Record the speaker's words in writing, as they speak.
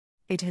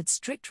It had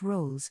strict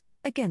rules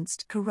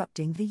against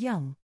corrupting the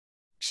young.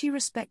 She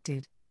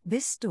respected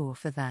this store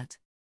for that.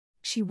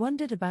 She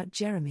wondered about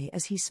Jeremy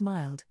as he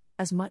smiled,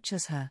 as much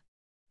as her.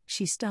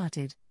 She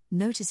started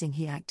noticing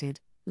he acted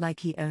like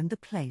he owned the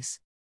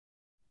place.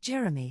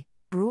 Jeremy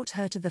brought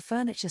her to the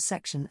furniture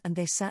section and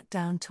they sat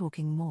down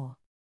talking more.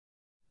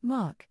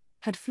 Mark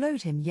had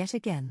floored him yet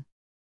again.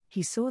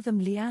 He saw them,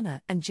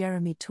 Liana and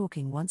Jeremy,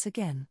 talking once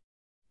again.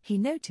 He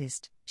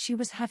noticed she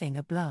was having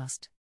a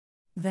blast.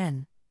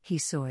 Then he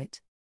saw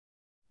it.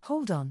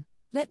 Hold on,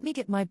 let me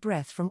get my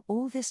breath from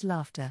all this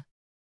laughter.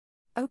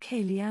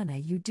 Okay, Liana,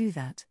 you do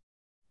that.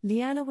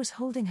 Liana was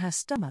holding her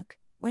stomach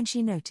when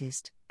she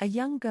noticed a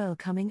young girl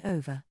coming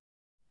over.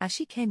 As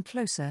she came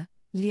closer,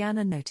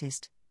 Liana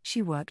noticed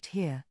she worked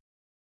here.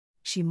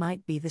 She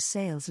might be the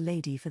sales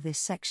lady for this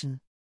section.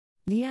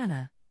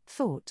 Liana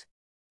thought.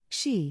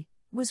 She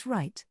was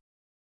right.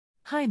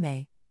 Hi,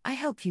 may I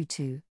help you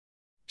too?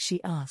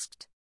 She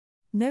asked.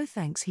 No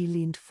thanks. He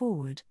leaned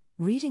forward,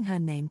 reading her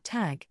name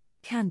tag,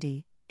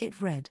 Candy. It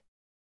read.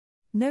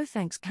 No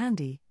thanks,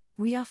 Candy,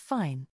 we are fine.